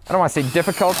don't want to say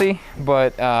difficulty,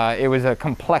 but it was a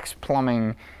complex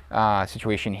plumbing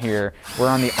situation here. We're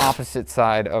on the opposite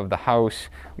side of the house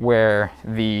where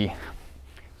the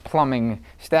plumbing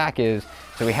stack is,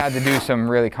 so we had to do some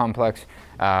really complex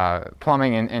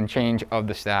plumbing and change of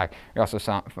the stack. We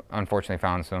also unfortunately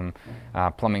found some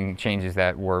plumbing changes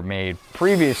that were made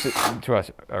previous to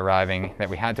us arriving that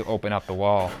we had to open up the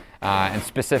wall. And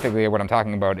specifically what I'm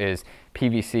talking about is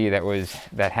PVC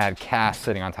that had cast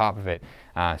sitting on top of it.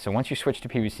 So once you switch to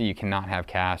PVC, you cannot have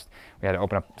cast. We had to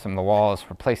open up some of the walls,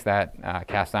 replace that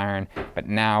cast iron, but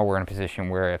now we're in a position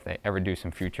where if they ever do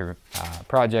some future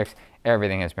projects,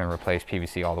 everything has been replaced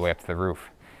PVC all the way up to the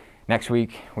roof. Next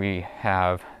week, we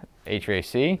have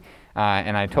HVAC,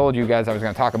 and I told you guys I was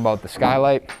going to talk about the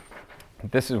skylight.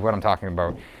 This is what I'm talking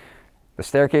about. The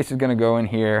staircase is going to go in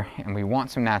here, and we want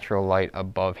some natural light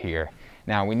above here.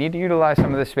 Now, we need to utilize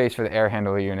some of this space for the air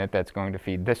handler unit that's going to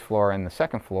feed this floor and the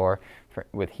second floor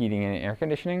with heating and air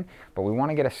conditioning, but we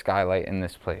want to get a skylight in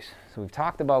this place. So we've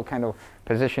talked about kind of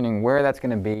positioning where that's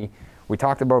going to be. We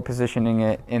talked about positioning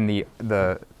it in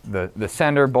the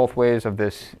center both ways of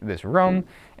this room,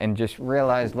 and just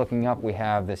realized looking up we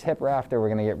have this hip rafter. We're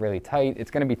going to get really tight. It's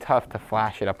going to be tough to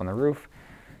flash it up on the roof.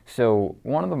 So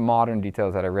one of the modern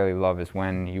details that I really love is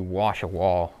when you wash a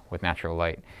wall with natural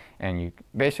light. And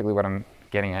basically what I'm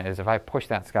getting at is if I push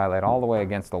that skylight all the way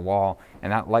against the wall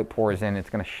and that light pours in, it's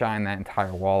going to shine that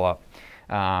entire wall up.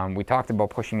 We talked about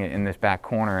pushing it in this back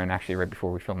corner, and actually right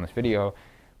before we filmed this video,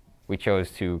 we chose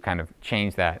to kind of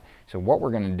change that. So what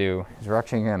we're going to do is we're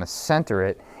actually going to center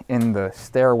it in the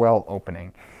stairwell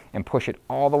opening and push it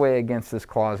all the way against this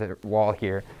closet wall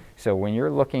here. So when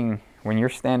you're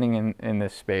standing in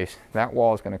this space, that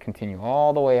wall is going to continue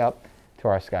all the way up to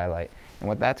our skylight. And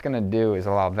what that's going to do is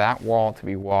allow that wall to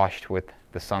be washed with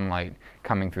the sunlight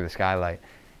coming through the skylight.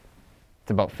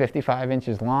 It's about 55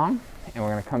 inches long, and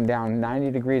we're going to come down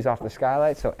 90 degrees off the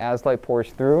skylight. So as light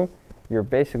pours through, you're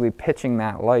basically pitching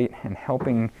that light and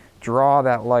helping draw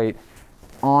that light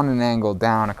on an angle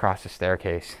down across the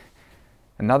staircase.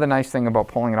 Another nice thing about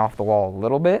pulling it off the wall a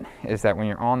little bit is that when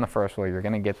you're on the first floor, you're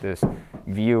going to get this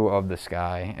view of the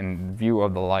sky and view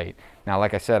of the light. Now,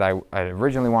 like I said, I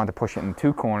originally wanted to push it in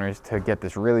 2 corners to get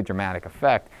this really dramatic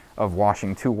effect of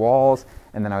washing 2 walls,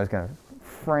 and then I was going to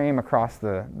frame across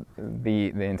the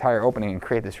entire opening and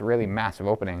create this really massive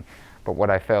opening. But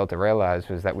what I failed to realize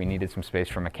was that we needed some space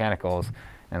for mechanicals,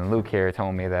 and Luke here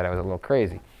told me that I was a little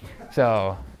crazy.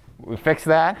 So we fixed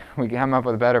that. We came up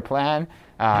with a better plan,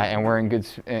 and we're in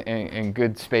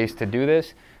good space to do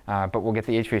this. But we'll get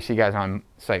the HVAC guys on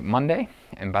site Monday,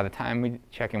 and by the time we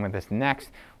check in with this next,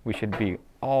 we should be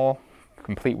all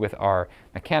complete with our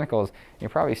mechanicals. You'll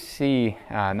probably see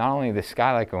not only the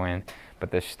skylight go in,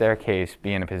 but the staircase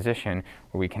be in a position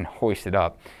where we can hoist it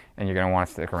up, and you're going to want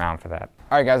to stick around for that.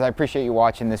 All right, guys, I appreciate you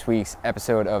watching this week's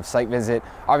episode of Site Visit.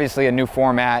 Obviously a new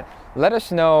format. Let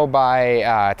us know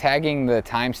by tagging the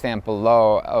timestamp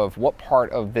below of what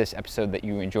part of this episode that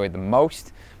you enjoyed the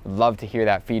most. Would love to hear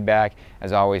that feedback.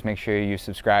 As always, make sure you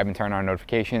subscribe and turn on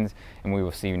notifications, and we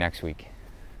will see you next week.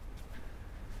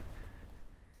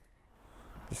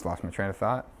 Just lost my train of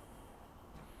thought.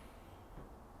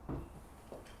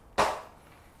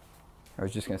 I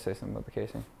was just going to say something about the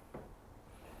casing.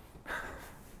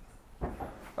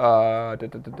 Oh,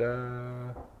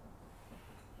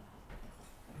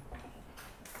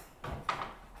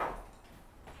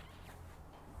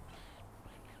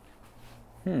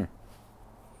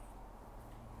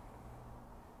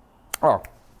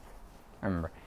 I remember.